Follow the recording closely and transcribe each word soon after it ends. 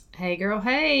Hey girl,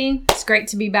 hey. It's great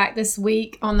to be back this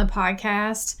week on the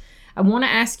podcast. I want to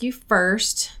ask you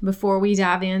first, before we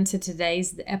dive into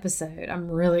today's episode, I'm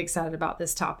really excited about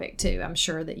this topic too. I'm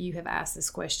sure that you have asked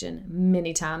this question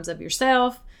many times of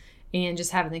yourself and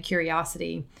just having the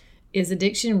curiosity. Is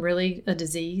addiction really a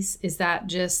disease? Is that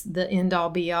just the end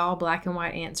all be all black and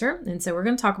white answer? And so we're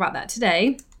going to talk about that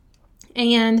today.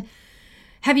 And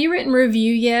have you written a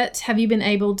review yet? Have you been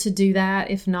able to do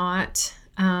that? If not,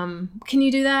 can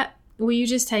you do that? Will you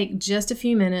just take just a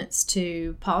few minutes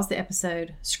to pause the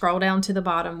episode, scroll down to the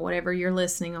bottom, whatever you're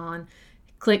listening on,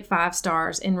 click 5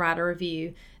 stars and write a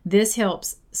review. This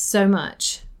helps so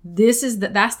much. That's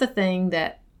the thing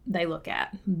that they look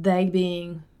at. They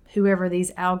being whoever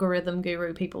these algorithm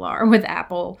guru people are with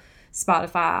Apple,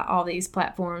 Spotify, all these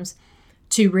platforms,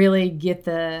 to really get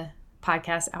the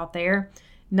podcast out there.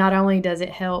 Not only does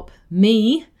it help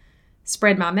me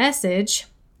spread my message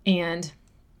and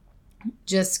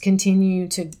just continue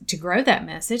to grow that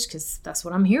message, because that's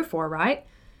what I'm here for, right?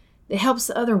 It helps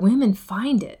the other women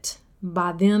find it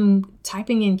by them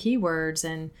typing in keywords,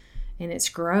 and it's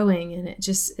growing, and it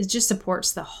just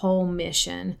supports the whole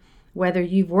mission. Whether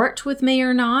you've worked with me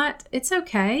or not, it's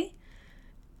okay.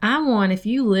 If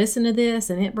you listen to this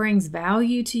and it brings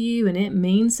value to you and it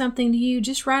means something to you,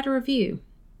 just write a review,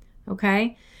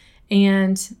 okay?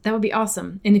 And that would be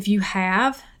awesome. And if you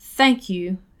have, thank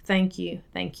you.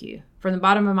 From the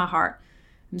bottom of my heart,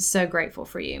 I'm so grateful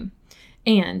for you.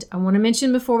 And I want to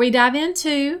mention before we dive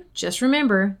into, just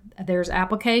remember, there's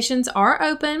applications are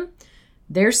open.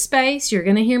 There's space. You're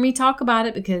going to hear me talk about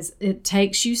it because it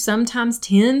takes you sometimes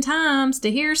 10 times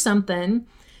to hear something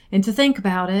and to think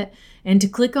about it and to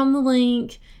click on the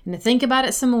link and to think about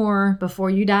it some more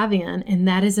before you dive in. And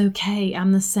that is okay.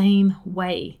 I'm the same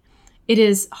way. It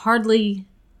is hardly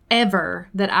ever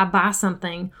that I buy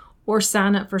something or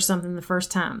sign up for something the first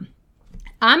time.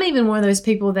 I'm even one of those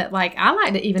people that I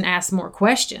like to even ask more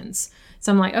questions.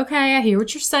 So I'm like, okay, I hear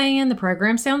what you're saying. The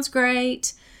program sounds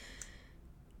great.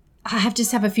 I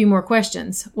just have a few more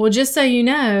questions. Well, just so you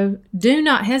know, do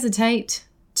not hesitate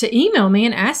to email me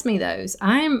and ask me those.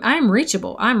 I'm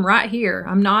reachable. I'm right here.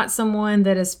 I'm not someone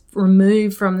that is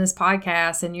removed from this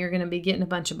podcast and you're going to be getting a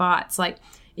bunch of bots.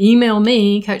 Email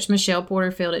me,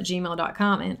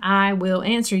 coachmichelleporterfield@gmail.com, and I will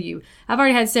answer you. I've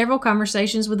already had several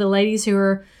conversations with the ladies who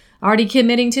are already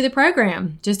committing to the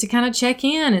program just to kind of check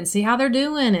in and see how they're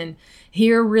doing and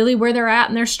hear really where they're at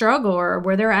in their struggle or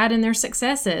where they're at in their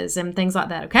successes and things like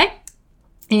that, okay?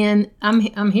 And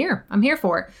I'm here. I'm here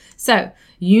for it. So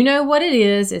you know what it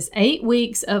is. It's 8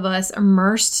 weeks of us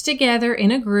immersed together in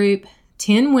a group,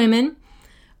 10 women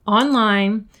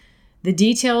online. The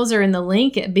details are in the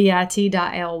link at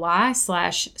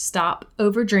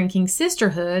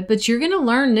bit.ly/stopoverdrinkingsisterhood, but you're going to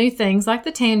learn new things like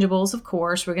the tangibles, of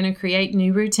course. We're going to create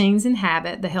new routines and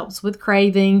habit that helps with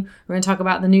craving. We're going to talk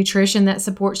about the nutrition that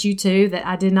supports you too, that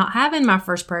I did not have in my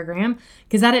first program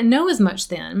because I didn't know as much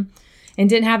then and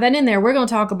didn't have that in there. We're going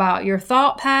to talk about your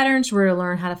thought patterns. We're going to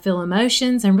learn how to feel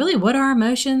emotions and really what are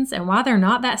emotions and why they're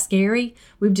not that scary.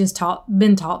 We've just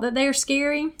been taught that they're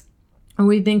scary. And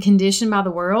we've been conditioned by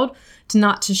the world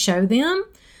not to show them.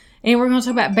 And we're going to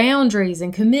talk about boundaries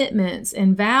and commitments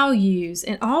and values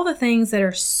and all the things that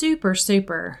are super,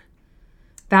 super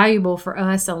valuable for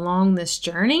us along this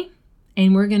journey. And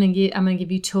I'm going to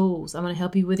give you tools. I'm going to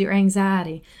help you with your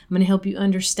anxiety. I'm going to help you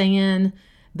understand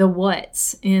the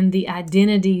what's and the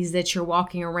identities that you're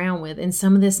walking around with. And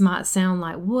some of this might sound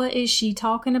like, what is she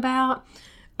talking about?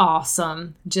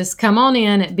 Awesome. Just come on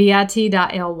in at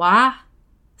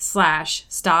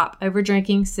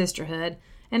bit.ly/stopoverdrinkingsisterhood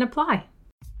and apply.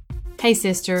 Hey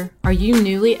sister, are you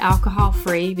newly alcohol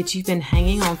free but you've been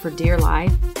hanging on for dear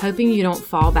life, hoping you don't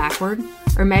fall backward?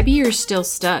 Or maybe you're still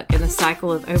stuck in a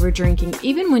cycle of overdrinking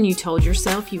even when you told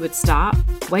yourself you would stop,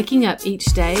 waking up each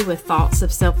day with thoughts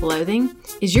of self-loathing?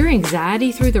 Is your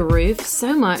anxiety through the roof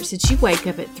so much that you wake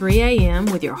up at 3 a.m.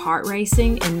 with your heart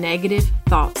racing and negative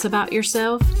thoughts about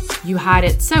yourself? You hide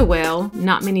it so well,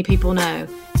 not many people know.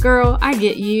 Girl, I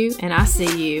get you and I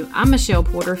see you. I'm Michelle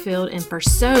Porterfield, and for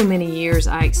so many years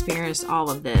I experienced all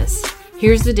of this.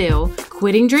 Here's the deal.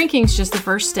 Quitting drinking is just the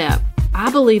first step. I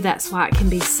believe that's why it can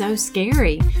be so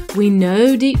scary. We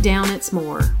know deep down it's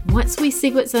more. Once we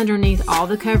see what's underneath all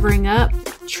the covering up,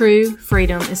 true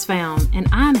freedom is found, and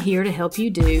I'm here to help you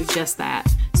do just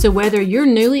that. So whether you're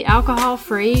newly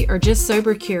alcohol-free or just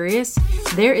sober curious,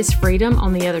 there is freedom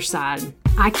on the other side.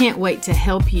 I can't wait to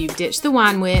help you ditch the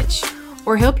wine witch,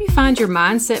 or help you find your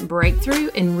mindset breakthrough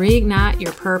and reignite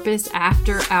your purpose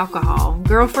after alcohol.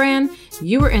 Girlfriend,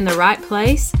 you are in the right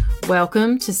place.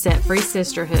 Welcome to Set Free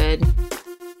Sisterhood.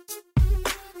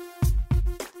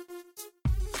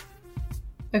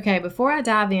 Okay, before I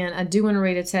dive in, I do want to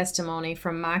read a testimony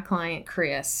from my client,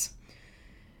 Chris,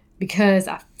 because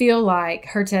I feel like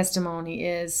her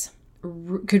testimony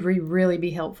could really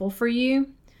be helpful for you,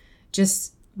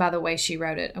 just by the way she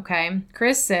wrote it, okay?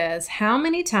 Chris says, how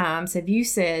many times have you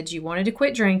said you wanted to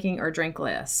quit drinking or drink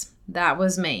less? That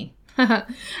was me.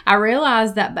 I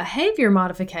realized that behavior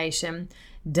modification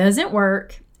doesn't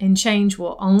work, and change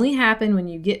will only happen when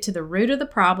you get to the root of the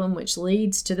problem, which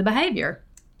leads to the behavior.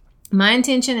 My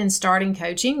intention in starting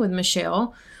coaching with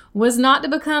Michelle was not to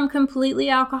become completely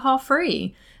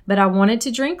alcohol-free, but I wanted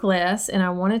to drink less and I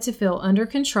wanted to feel under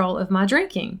control of my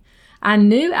drinking. I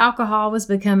knew alcohol was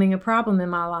becoming a problem in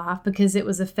my life because it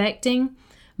was affecting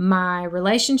my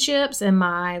relationships and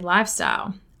my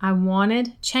lifestyle. I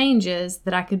wanted changes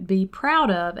that I could be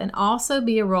proud of and also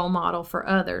be a role model for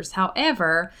others.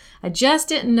 However, I just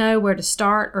didn't know where to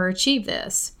start or achieve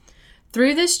this.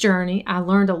 Through this journey, I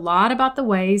learned a lot about the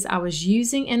ways I was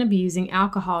using and abusing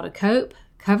alcohol to cope,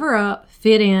 cover up,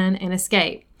 fit in, and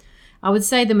escape. I would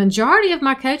say the majority of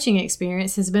my coaching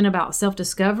experience has been about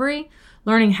self-discovery,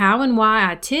 learning how and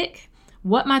why I tick,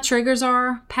 what my triggers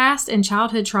are, past and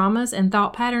childhood traumas, and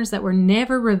thought patterns that were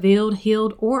never revealed,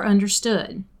 healed, or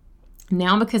understood.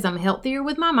 Now, because I'm healthier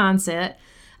with my mindset,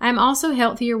 I am also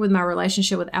healthier with my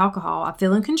relationship with alcohol. I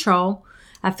feel in control,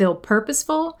 I feel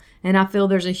purposeful, and I feel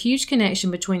there's a huge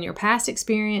connection between your past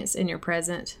experience and your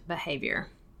present behavior.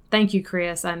 Thank you,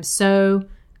 Chris. I'm so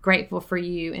grateful for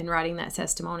you in writing that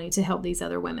testimony to help these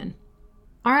other women.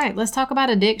 All right, let's talk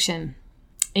about addiction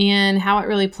and how it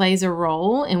really plays a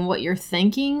role in what you're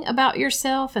thinking about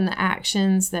yourself and the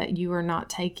actions that you are not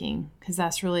taking, because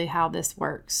that's really how this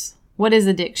works. What is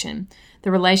addiction? The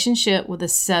relationship with a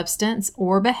substance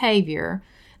or behavior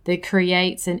that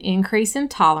creates an increase in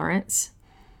tolerance,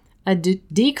 a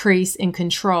decrease in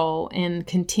control, and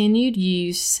continued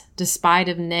use despite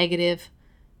of negative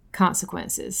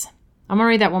consequences. I'm going to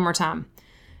read that one more time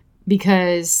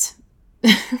because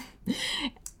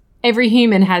every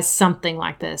human has something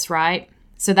like this, right?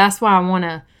 So that's why I want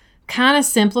to kind of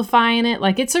simplifying it.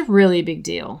 Like, it's a really big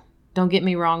deal. Don't get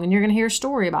me wrong. And you're going to hear a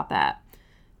story about that.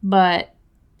 But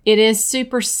it is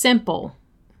super simple,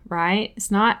 right?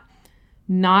 It's not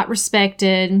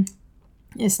respected.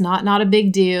 It's not a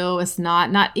big deal. It's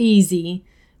not easy,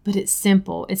 but it's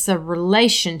simple. It's a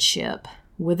relationship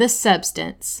with a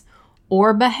substance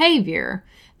or behavior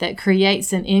that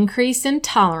creates an increase in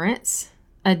tolerance,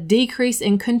 a decrease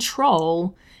in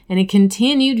control, and a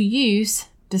continued use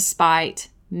despite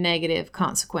negative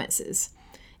consequences.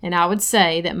 And I would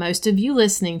say that most of you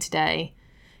listening today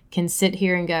can sit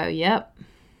here and go, yep,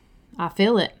 I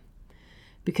feel it.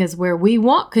 Because where we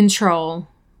want control,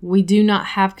 we do not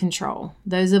have control.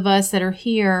 Those of us that are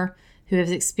here who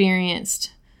have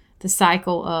experienced the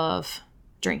cycle of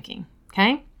drinking,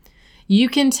 okay? You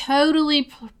can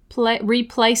totally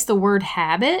replace the word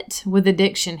habit with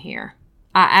addiction here.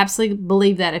 I absolutely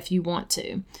believe that if you want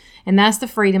to. And that's the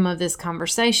freedom of this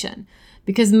conversation.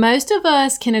 Because most of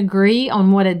us can agree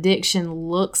on what addiction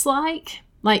looks like.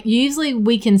 Like, usually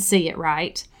we can see it,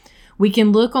 right? We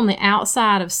can look on the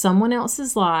outside of someone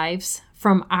else's lives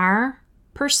from our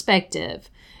perspective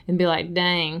and be like,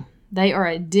 dang, they are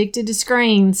addicted to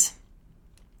screens.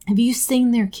 Have you seen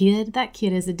their kid? That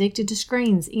kid is addicted to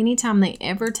screens. Anytime they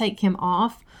ever take him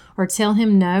off or tell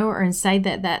him no or say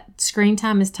that screen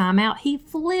time is timeout, he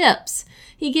flips.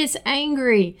 He gets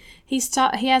angry. He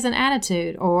has an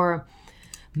attitude. Or,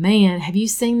 man, have you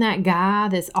seen that guy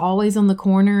that's always on the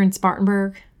corner in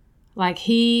Spartanburg? Like,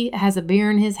 he has a beer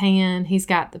in his hand. He's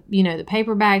got the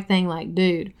paper bag thing. Like,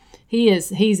 dude,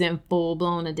 he's in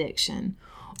full-blown addiction.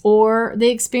 Or the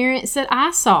experience that I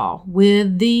saw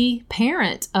with the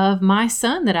parent of my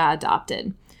son that I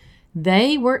adopted.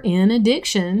 They were in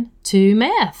addiction to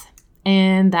meth.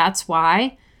 And that's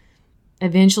why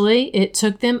eventually it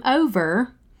took them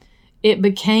over. It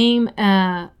became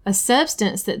a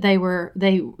substance that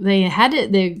they had to,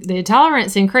 the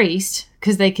tolerance increased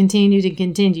because they continued.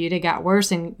 It got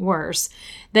worse and worse.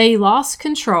 They lost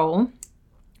control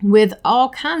with all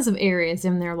kinds of areas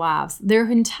in their lives, their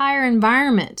entire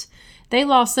environment. They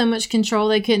lost so much control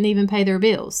they couldn't even pay their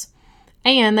bills.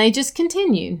 And they just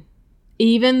continued,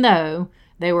 even though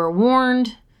they were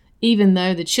warned, even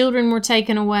though the children were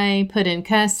taken away, put in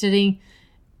custody,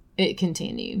 it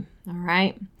continued. All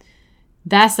right.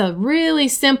 That's a really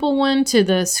simple one, to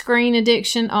the screen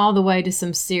addiction all the way to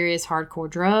some serious hardcore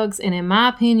drugs. And in my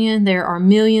opinion, there are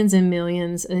millions and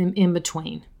millions in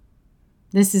between.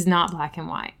 This is not black and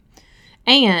white.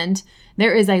 And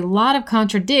there is a lot of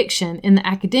contradiction in the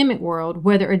academic world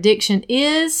whether addiction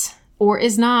is or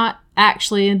is not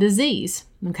actually a disease,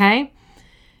 okay?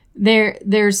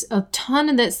 There's a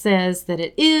ton that says that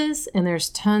it is, and there's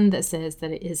a ton that says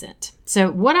that it isn't.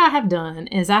 So what I have done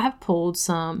is I have pulled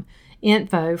some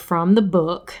info from the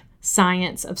book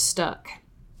Science of Stuck.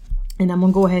 And I'm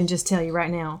going to go ahead and just tell you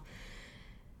right now,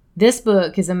 this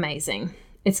book is amazing.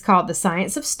 It's called The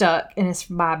Science of Stuck, and it's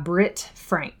by Britt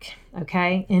Frank,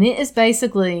 okay? And it is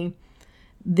basically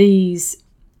these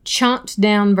chunked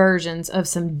down versions of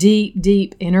some deep,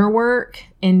 deep inner work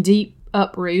and deep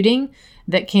uprooting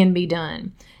that can be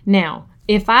done. Now,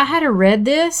 if I had read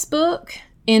this book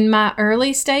in my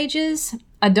early stages,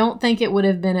 I don't think it would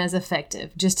have been as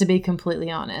effective, just to be completely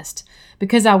honest,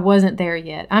 because I wasn't there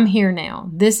yet. I'm here now.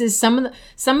 This is some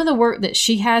of the work that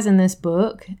she has in this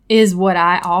book is what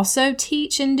I also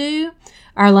teach and do.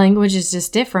 Our language is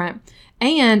just different.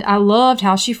 And I loved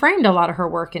how she framed a lot of her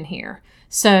work in here.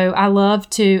 So I'm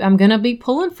going to be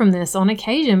pulling from this on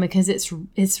occasion because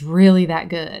it's really that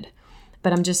good.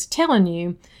 But I'm just telling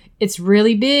you, it's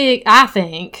really big, I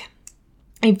think,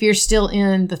 if you're still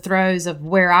in the throes of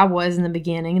where I was in the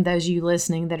beginning, those of you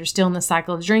listening that are still in the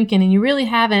cycle of drinking, and you really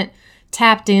haven't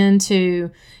tapped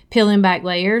into peeling back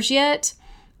layers yet,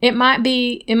 it might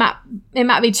be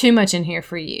too much in here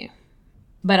for you.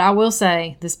 But I will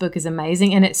say this book is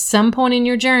amazing, and at some point in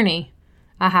your journey,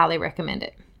 I highly recommend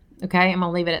it. Okay, I'm going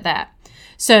to leave it at that.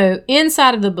 So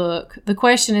inside of the book, the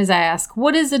question is asked,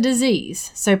 what is a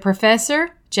disease? So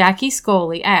Professor Jackie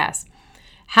Scully asks,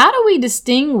 how do we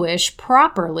distinguish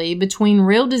properly between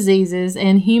real diseases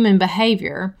and human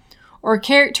behavior or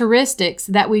characteristics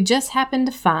that we just happen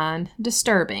to find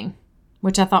disturbing?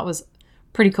 Which I thought was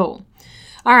pretty cool.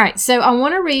 All right, so I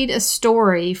want to read a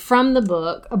story from the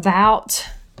book about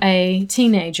a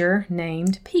teenager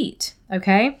named Pete,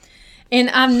 okay? And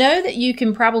I know that you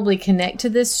can probably connect to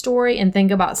this story and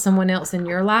think about someone else in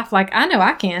your life. Like, I know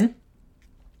I can.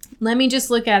 Let me just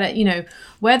look at it,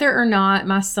 whether or not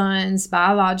my son's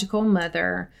biological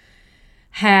mother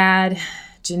had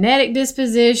genetic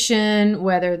disposition,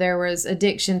 whether there was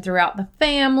addiction throughout the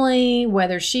family,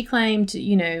 whether she claimed,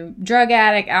 drug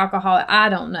addict, alcoholic. I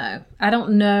don't know. I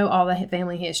don't know all the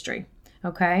family history,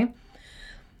 okay?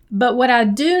 But what I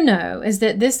do know is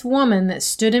that this woman that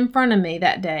stood in front of me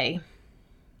that day,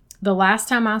 the last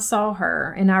time I saw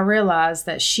her, and I realized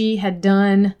that she had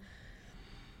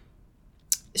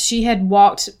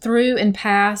walked through and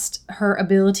past her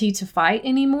ability to fight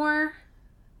anymore,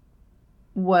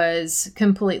 was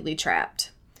completely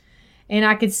trapped. And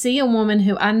I could see a woman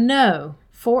who I know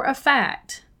for a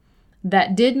fact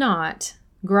that did not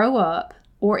grow up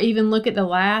or even look at the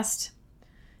last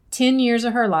 10 years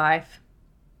of her life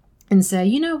and say,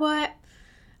 you know what?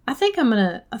 I think I'm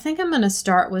gonna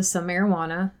start with some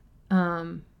marijuana.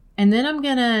 And then I'm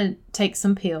going to take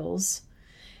some pills,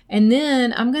 and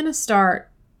then I'm going to start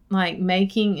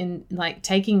making and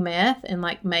taking meth and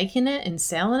making it and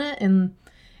selling it. And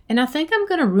I think I'm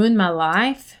going to ruin my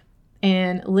life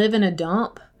and live in a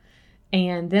dump.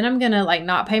 And then I'm going to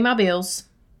not pay my bills.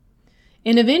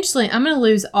 And eventually I'm going to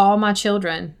lose all my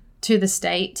children to the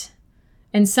state,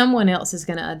 and someone else is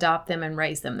going to adopt them and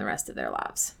raise them the rest of their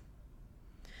lives.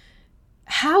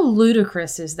 How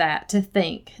ludicrous is that to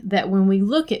think that when we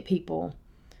look at people,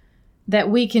 that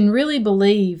we can really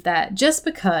believe that just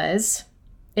because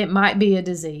it might be a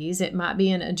disease, it might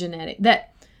be a genetic,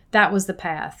 that was the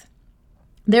path.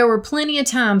 There were plenty of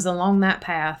times along that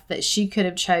path that she could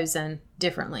have chosen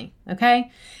differently,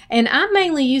 okay? And I'm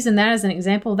mainly using that as an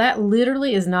example. That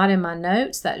literally is not in my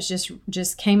notes. That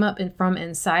just came up from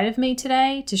inside of me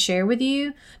today to share with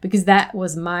you, because that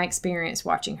was my experience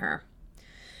watching her.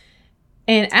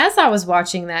 And as I was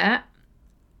watching that,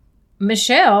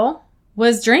 Michelle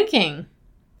was drinking.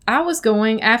 I was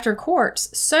going after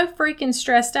courts so freaking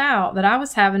stressed out that I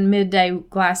was having midday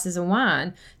glasses of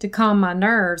wine to calm my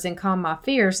nerves and calm my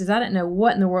fears, because I didn't know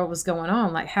what in the world was going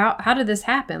on. How did this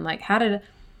happen?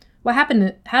 What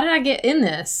happened? How did I get in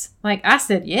this? I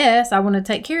said, yes, I want to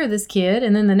take care of this kid.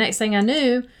 And then the next thing I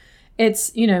knew,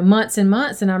 it's, months and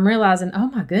months. And I'm realizing, oh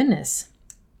my goodness,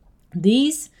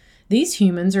 these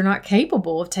humans are not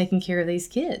capable of taking care of these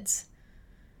kids.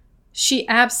 She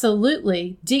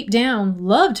absolutely, deep down,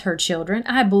 loved her children.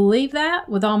 I believe that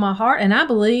with all my heart. And I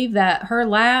believe that her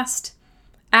last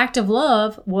act of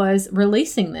love was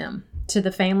releasing them to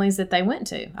the families that they went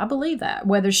to. I believe that.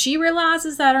 Whether she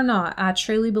realizes that or not, I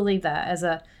truly believe that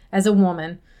as a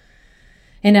woman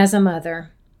and as a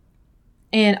mother.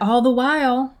 And all the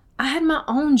while, I had my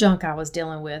own junk I was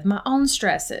dealing with, my own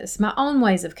stresses, my own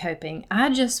ways of coping. I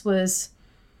just was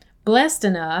blessed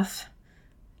enough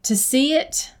to see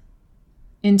it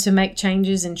and to make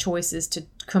changes and choices to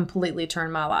completely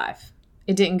turn my life.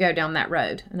 It didn't go down that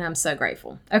road, and I'm so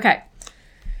grateful. Okay.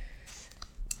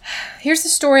 Here's a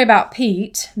story about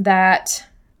Pete that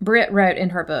Britt wrote in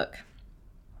her book.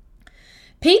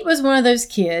 Pete was one of those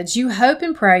kids you hope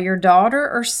and pray your daughter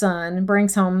or son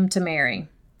brings home to marry.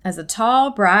 As a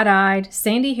tall, bright-eyed,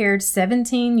 sandy-haired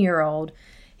 17-year-old,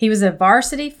 he was a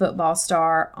varsity football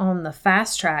star on the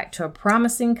fast track to a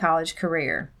promising college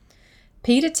career.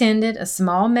 Pete attended a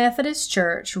small Methodist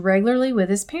church regularly with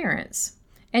his parents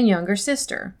and younger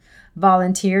sister,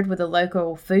 volunteered with a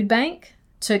local food bank,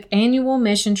 took annual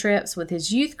mission trips with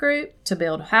his youth group to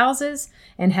build houses,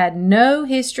 and had no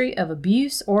history of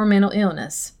abuse or mental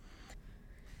illness.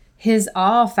 His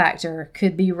awe factor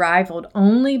could be rivaled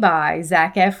only by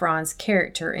Zac Efron's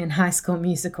character in High School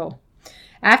Musical.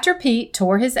 After Pete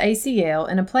tore his ACL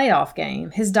in a playoff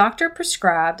game, his doctor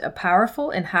prescribed a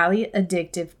powerful and highly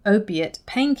addictive opiate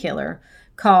painkiller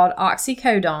called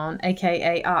oxycodone,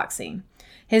 aka Oxy.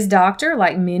 His doctor,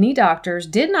 like many doctors,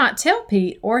 did not tell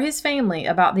Pete or his family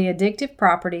about the addictive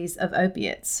properties of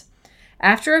opiates.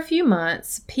 After a few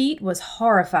months, Pete was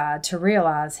horrified to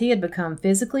realize he had become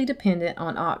physically dependent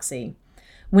on Oxy.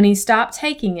 When he stopped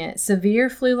taking it, severe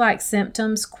flu-like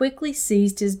symptoms quickly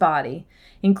seized his body,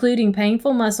 including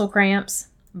painful muscle cramps,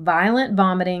 violent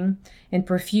vomiting, and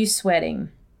profuse sweating.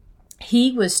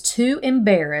 He was too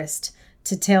embarrassed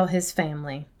to tell his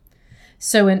family.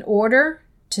 So in order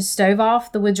to stave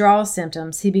off the withdrawal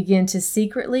symptoms, he began to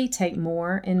secretly take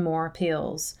more and more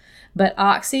pills. But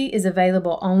Oxy is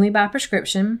available only by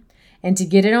prescription, and to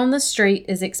get it on the street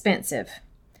is expensive.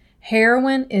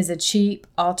 Heroin is a cheap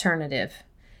alternative.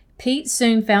 Pete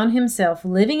soon found himself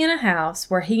living in a house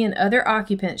where he and other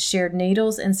occupants shared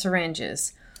needles and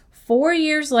syringes. 4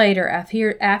 years later,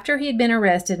 after he had been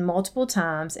arrested multiple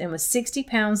times and was 60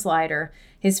 pounds lighter,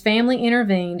 his family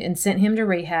intervened and sent him to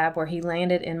rehab, where he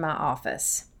landed in my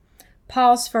office.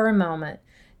 Pause for a moment.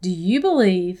 Do you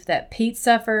believe that Pete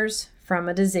suffers from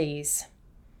a disease?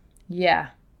 Yeah,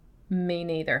 me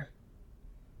neither.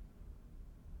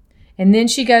 And then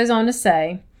she goes on to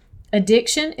say,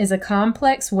 addiction is a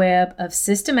complex web of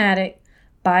systematic,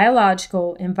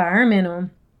 biological,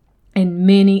 environmental, and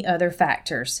many other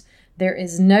factors. There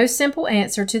is no simple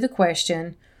answer to the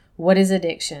question, what is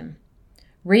addiction?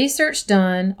 Research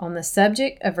done on the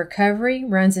subject of recovery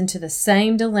runs into the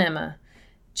same dilemma.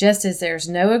 Just as there's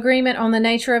no agreement on the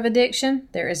nature of addiction,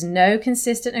 there is no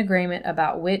consistent agreement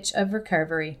about which of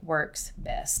recovery works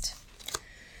best.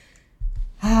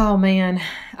 Oh man,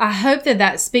 I hope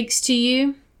that speaks to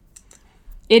you.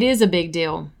 It is a big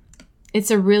deal.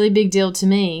 It's a really big deal to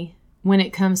me when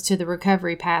it comes to the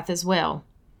recovery path as well,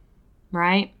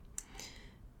 right?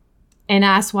 And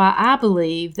that's why I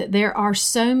believe that there are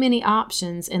so many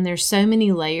options and there's so many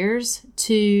layers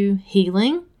to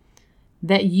healing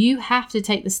that you have to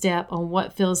take the step on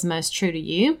what feels most true to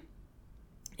you.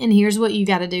 And here's what you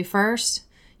got to do first.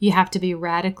 You have to be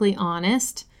radically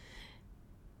honest.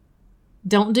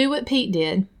 Don't do what Pete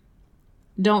did.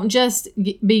 Don't just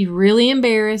be really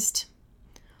embarrassed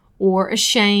or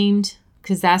ashamed,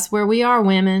 because that's where we are,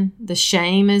 women. That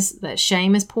shame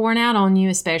is pouring out on you,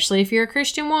 especially if you're a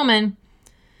Christian woman.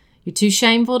 You're too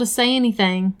shameful to say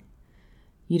anything.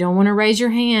 You don't want to raise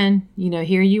your hand.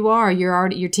 Here you are.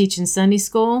 You're teaching Sunday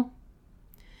school.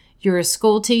 You're a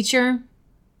school teacher.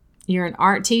 You're an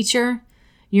art teacher.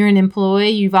 You're an employee.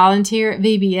 You volunteer at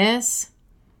VBS.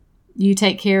 You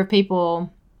take care of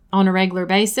people on a regular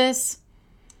basis.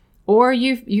 Or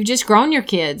you've just grown your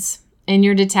kids and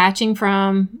you're detaching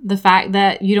from the fact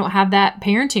that you don't have that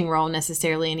parenting role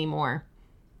necessarily anymore.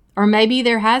 Or maybe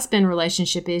there has been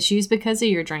relationship issues because of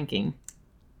your drinking.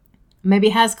 Maybe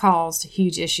it has caused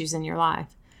huge issues in your life.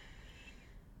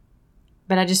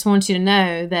 But I just want you to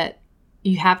know that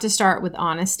you have to start with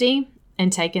honesty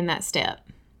and taking that step.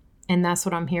 And that's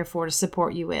what I'm here for, to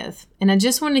support you with. And I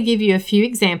just want to give you a few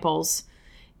examples.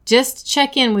 Just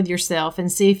check in with yourself and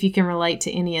see if you can relate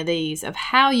to any of these, of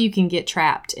how you can get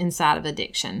trapped inside of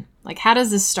addiction. Like, how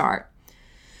does this start?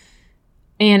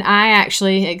 And I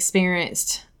actually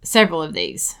experienced several of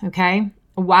these, okay?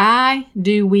 Why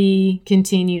do we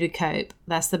continue to cope?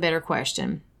 That's the better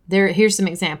question. Here's some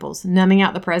examples. Numbing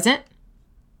out the present.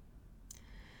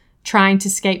 Trying to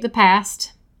escape the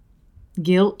past.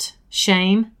 Guilt,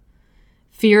 shame,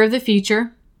 fear of the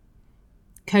future.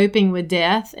 Coping with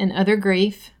death and other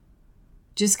grief.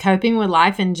 Just coping with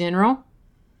life in general.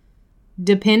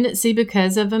 Dependency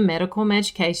because of a medical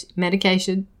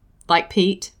medication like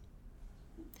Pete.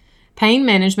 Pain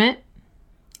management.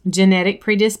 Genetic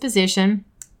predisposition,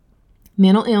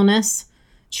 mental illness,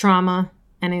 trauma,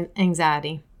 and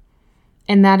anxiety.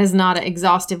 And that is not an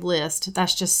exhaustive list.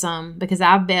 That's just some, because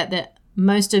I bet that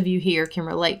most of you here can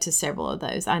relate to several of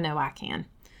those. I know I can.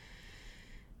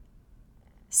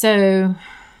 So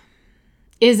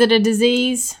Is it a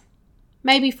disease?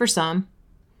 Maybe for some.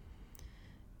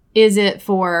 Is it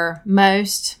for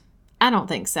most? I don't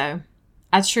think so.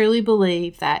 I truly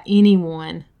believe that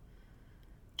anyone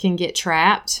can get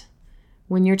trapped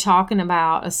when you're talking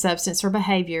about a substance or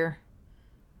behavior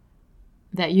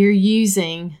that you're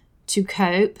using to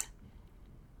cope,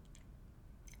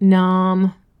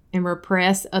 numb, and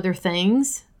repress other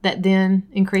things that then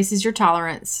increases your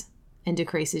tolerance and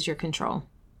decreases your control.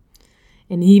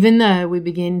 And even though we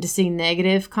begin to see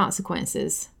negative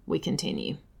consequences, we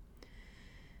continue.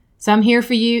 So I'm here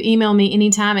for you. Email me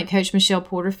anytime at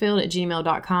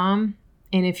coachmichelleporterfield@gmail.com.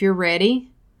 And if you're ready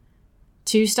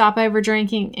to stop over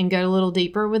drinking and go a little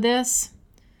deeper with this,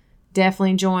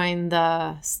 definitely join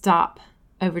the Stop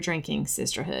Over Drinking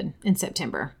Sisterhood in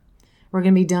September. We're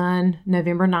going to be done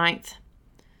November 9th.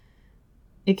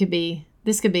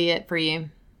 This could be it for you.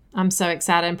 I'm so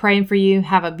excited. I'm praying for you.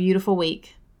 Have a beautiful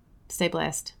week. Stay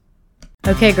blessed.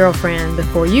 Okay, girlfriend,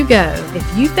 before you go,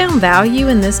 if you found value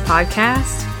in this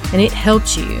podcast and it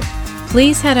helped you,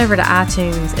 please head over to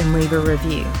iTunes and leave a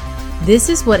review. This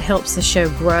is what helps the show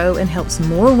grow and helps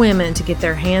more women to get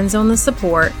their hands on the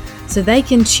support so they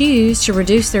can choose to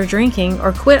reduce their drinking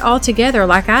or quit altogether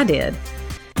like I did.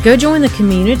 Go join the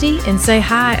community and say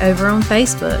hi over on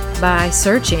Facebook by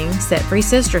searching Set Free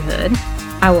Sisterhood.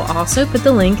 I will also put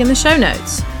the link in the show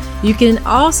notes. You can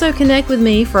also connect with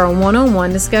me for a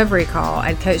one-on-one discovery call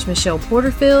at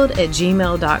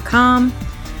coachmichelleporterfield@gmail.com.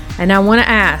 And I want to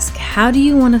ask, how do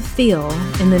you want to feel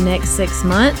in the next 6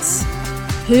 months?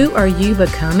 Who are you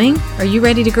becoming? Are you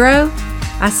ready to grow?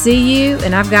 I see you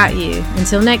and I've got you.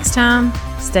 Until next time,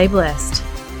 stay blessed.